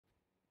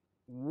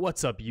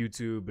What's up,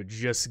 YouTube?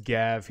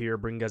 JustGav here,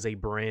 bringing us a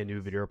brand new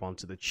video up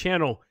onto the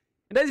channel.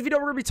 In today's video,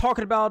 we're going to be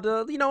talking about,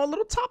 a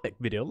little topic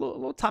video, a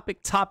little topic.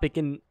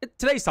 And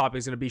today's topic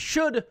is going to be,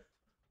 should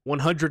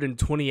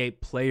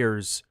 128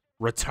 players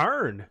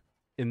return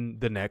in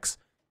the next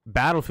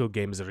Battlefield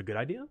game? Is it a good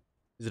idea?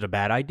 Is it a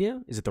bad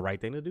idea? Is it the right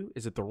thing to do?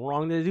 Is it the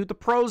wrong thing to do? The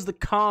pros, the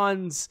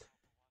cons,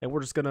 and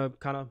we're just going to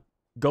kind of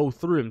go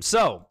through them.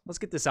 So let's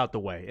get this out the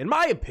way. In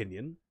my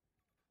opinion,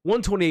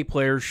 128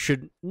 players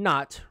should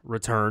not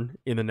return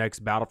in the next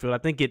Battlefield. I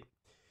think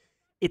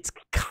it's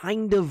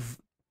kind of,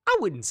 I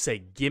wouldn't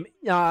say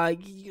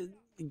gimmicky,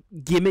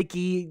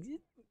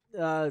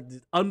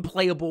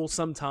 unplayable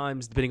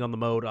sometimes, depending on the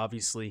mode,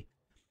 obviously,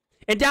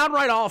 and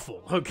downright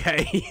awful,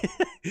 okay?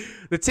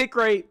 The tick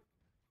rate,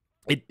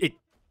 it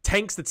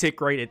tanks the tick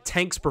rate, it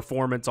tanks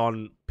performance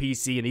on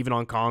PC and even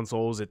on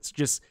consoles. It's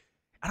just,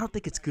 I don't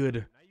think it's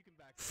good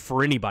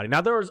for anybody.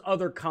 Now, there's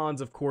other cons,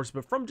 of course,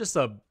 but from just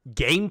a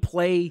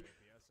gameplay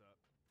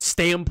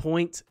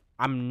standpoint,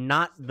 I'm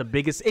not the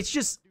biggest. It's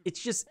just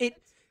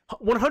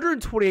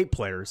 128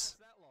 players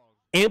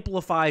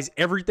amplifies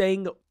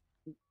everything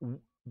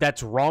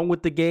that's wrong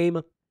with the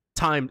game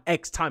times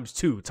X times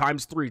 2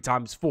 times 3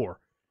 times 4.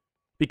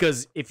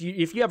 Because if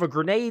you have a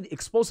grenade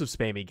explosive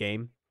spammy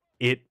game,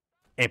 it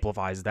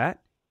amplifies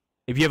that.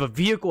 If you have a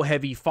vehicle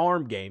heavy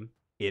farm game,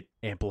 it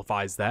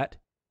amplifies that.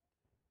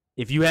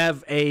 If you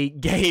have a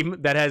game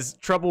that has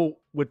trouble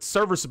with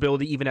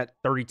serviceability, even at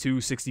 32,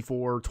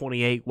 64,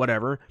 28,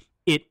 whatever,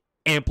 it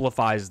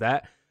amplifies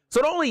that.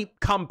 So it only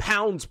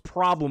compounds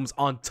problems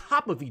on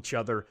top of each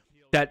other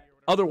that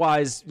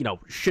otherwise,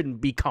 shouldn't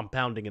be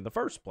compounding in the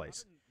first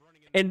place.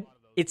 And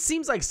it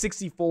seems like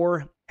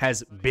 64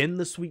 has been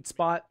the sweet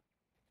spot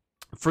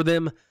for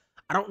them.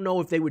 I don't know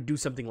if they would do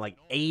something like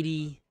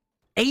 80.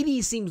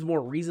 80 seems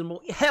more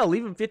reasonable. Hell,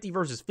 even 50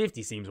 versus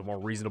 50 seems more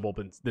reasonable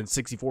than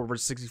 64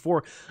 versus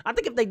 64. I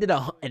think if they did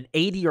an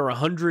 80 or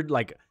 100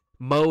 like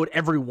mode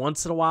every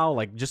once in a while,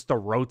 like just to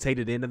rotate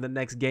it into the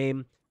next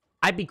game,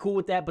 I'd be cool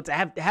with that. But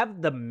to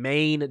have the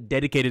main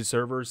dedicated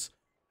servers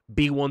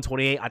be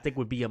 128, I think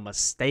would be a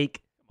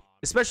mistake.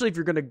 Especially if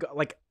you're gonna go,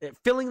 like,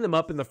 filling them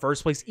up in the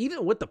first place,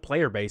 even with the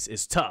player base,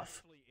 is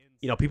tough.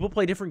 People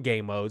play different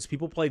game modes.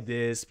 People play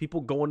this.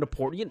 People go into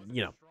port.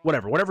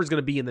 Whatever's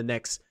gonna be in the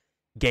next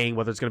game,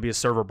 whether it's going to be a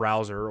server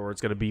browser or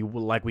it's going to be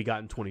like we got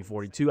in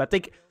 2042. I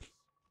think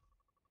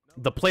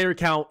the player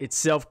count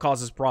itself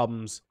causes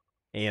problems,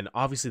 and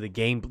obviously the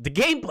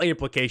gameplay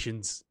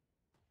implications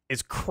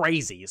is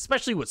crazy,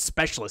 especially with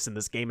specialists in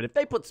this game. And if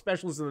they put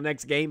specialists in the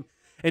next game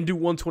and do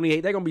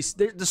 128,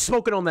 they're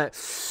smoking on that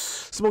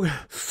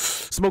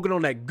smoking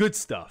on that good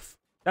stuff.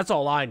 That's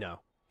all I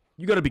know.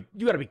 You gotta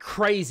be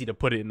crazy to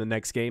put it in the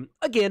next game.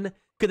 Again,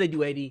 could they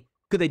do 80?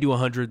 Could they do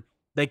 100?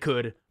 They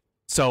could.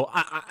 So,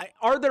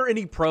 are there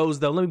any pros,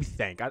 though? Let me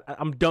think.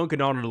 I'm dunking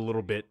on it a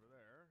little bit.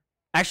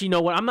 Actually, you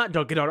know what? I'm not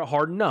dunking on it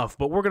hard enough,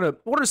 but what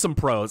are some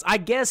pros? I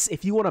guess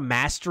if you want to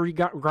mastery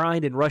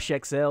grind in Rush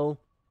XL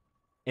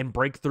and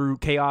breakthrough,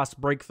 Chaos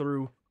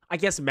breakthrough, I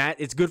guess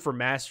it's good for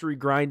mastery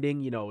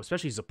grinding,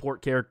 especially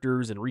support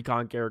characters and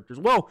recon characters.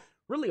 Well,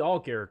 really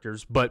all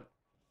characters, but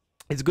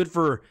it's good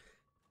for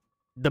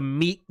the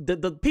meat,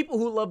 the people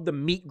who love the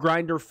meat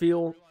grinder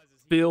feel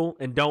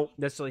and don't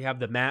necessarily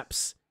have the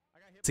maps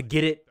to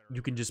get it.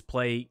 You can just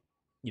play,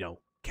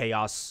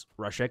 Chaos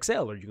Rush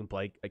XL, or you can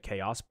play a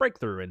Chaos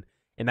Breakthrough,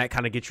 and that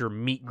kind of gets your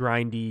meat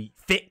grindy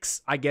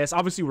fix, I guess.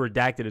 Obviously, we're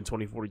redacted in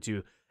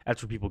 2042.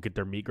 That's where people get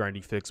their meat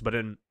grindy fix. But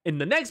in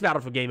the next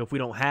Battlefield game, if we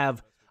don't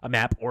have a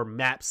map or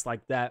maps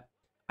like that,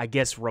 I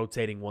guess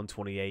rotating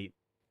 128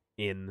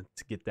 in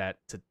to get that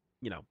to,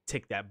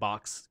 tick that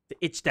box, to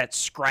itch that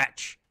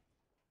scratch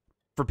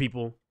for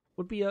people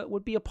would be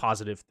a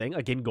positive thing.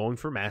 Again, going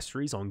for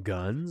masteries on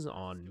guns,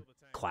 on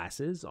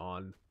classes,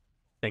 on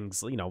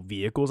things,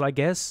 vehicles, I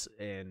guess,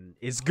 and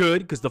it's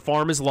good because the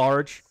farm is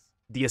large,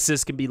 the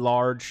assists can be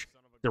large,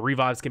 the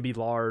revives can be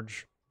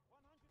large,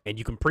 and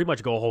you can pretty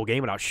much go a whole game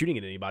without shooting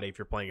at anybody if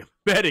you're playing a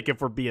medic, if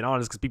we're being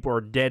honest, because people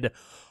are dead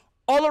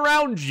all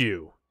around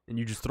you, and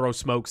you just throw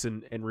smokes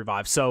and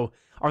revive. So,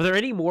 are there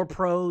any more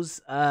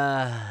pros?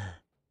 I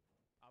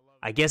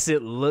guess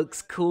it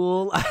looks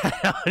cool.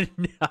 I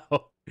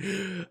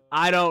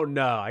don't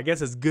know. I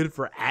guess it's good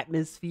for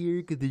atmosphere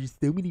because there's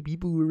so many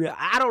people around.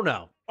 I don't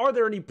know. Are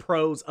there any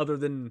pros other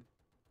than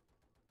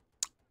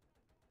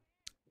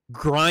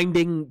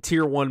grinding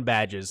tier 1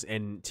 badges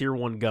and tier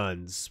 1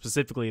 guns,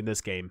 specifically in this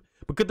game?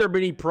 But could there be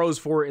any pros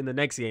for it in the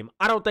next game?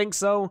 I don't think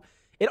so.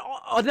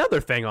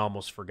 Another thing I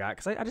almost forgot,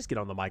 because I just get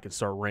on the mic and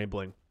start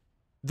rambling.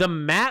 The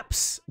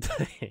maps,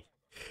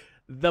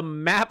 the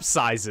map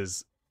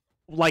sizes,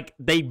 like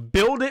they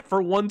build it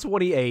for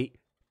 128,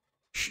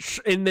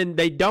 and then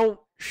they don't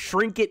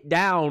shrink it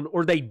down,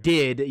 or they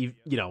did,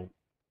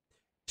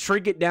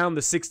 shrink it down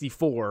to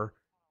 64,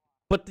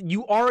 but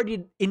you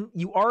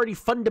already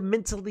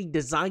fundamentally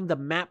designed the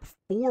map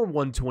for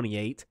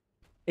 128,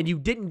 and you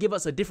didn't give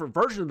us a different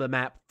version of the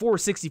map for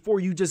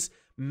 64. You just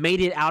made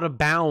it out of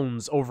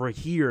bounds over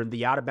here, and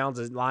the out of bounds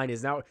line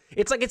is now,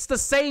 it's like it's the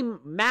same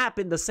map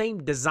and the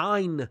same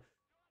design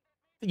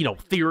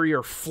theory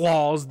or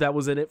flaws that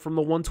was in it from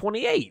the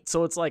 128.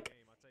 So it's like,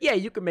 yeah,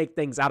 you can make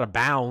things out of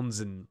bounds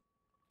and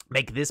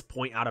make this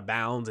point out of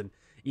bounds and,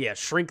 yeah,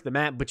 shrink the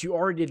map, but you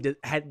already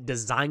had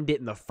designed it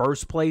in the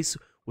first place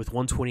with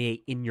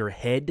 128 in your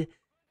head.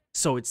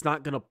 So it's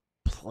not going to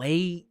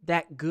play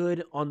that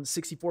good on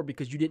 64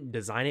 because you didn't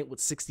design it with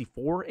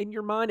 64 in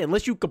your mind,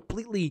 unless you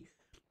completely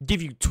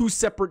give you two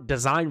separate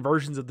design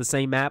versions of the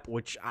same map,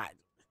 which I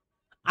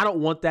don't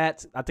want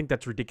that. I think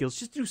that's ridiculous.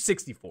 Just do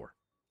 64.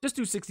 Just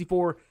do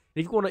 64.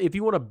 And if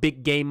you want a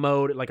big game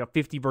mode, like a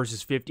 50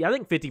 versus 50, I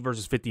think 50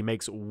 versus 50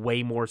 makes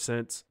way more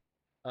sense,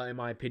 in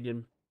my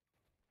opinion,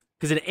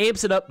 because it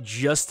amps it up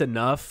just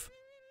enough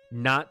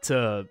not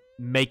to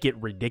make it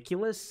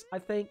ridiculous, I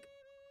think,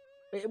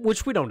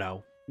 which we don't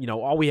know.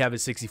 All we have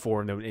is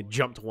 64, and then it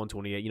jumped to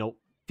 128.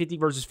 50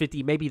 versus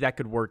 50, maybe that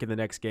could work in the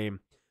next game.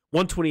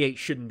 128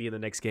 shouldn't be in the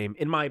next game,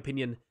 in my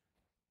opinion.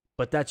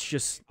 But that's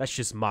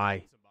just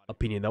my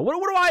opinion, though. What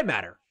do I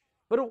matter?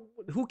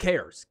 Who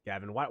cares,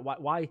 Gavin? Why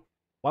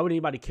would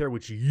anybody care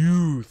what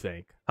you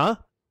think? Huh?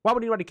 Why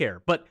would anybody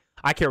care? But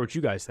I care what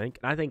you guys think,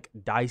 and I think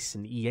DICE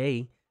and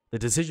EA, the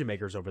decision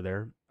makers over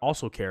there,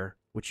 also care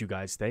what you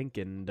guys think.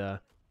 And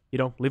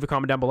leave a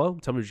comment down below.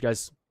 Tell me what you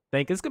guys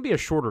think. It's gonna be a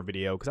shorter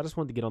video because I just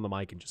wanted to get on the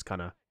mic and just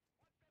kind of,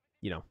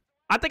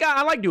 I think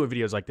I like doing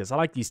videos like this. I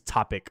like these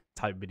topic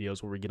type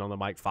videos where we get on the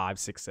mic 5,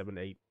 6, 7,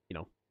 8,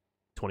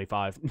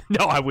 25.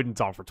 No, I wouldn't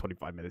talk for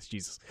 25 minutes.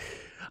 Jesus,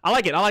 I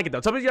like it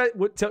though.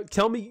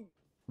 Tell me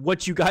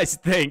what you guys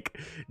think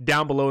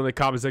down below in the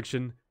comment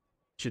section.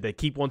 Should they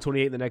keep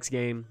 128 in the next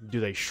game? Do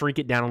they shrink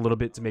it down a little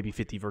bit to maybe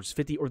 50 versus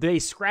 50, or do they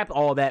scrap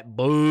all that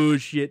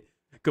bullshit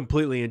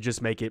completely and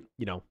just make it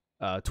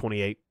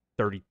 28,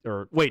 30,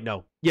 or wait,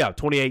 no, yeah,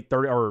 28,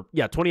 30, or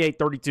yeah, 28,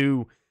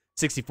 32,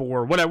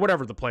 64,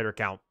 whatever the player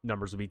count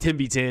numbers would be,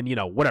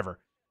 10v10, whatever.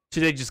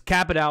 Should they just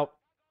cap it out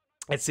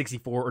at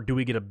 64, or do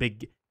we get a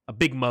big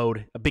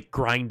mode, a big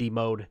grindy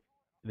mode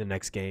in the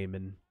next game?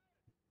 And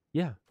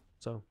yeah,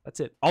 so that's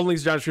it. All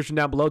links are down in the description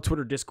down below,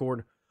 Twitter,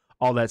 Discord,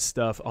 all that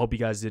stuff. I hope you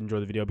guys did enjoy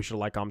the video. Be sure to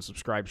like, comment,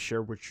 subscribe,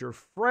 share with your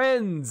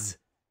friends.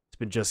 It's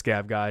been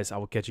JustGav, guys. I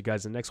will catch you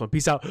guys in the next one.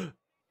 Peace out.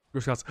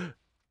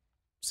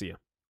 See ya.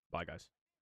 Bye, guys.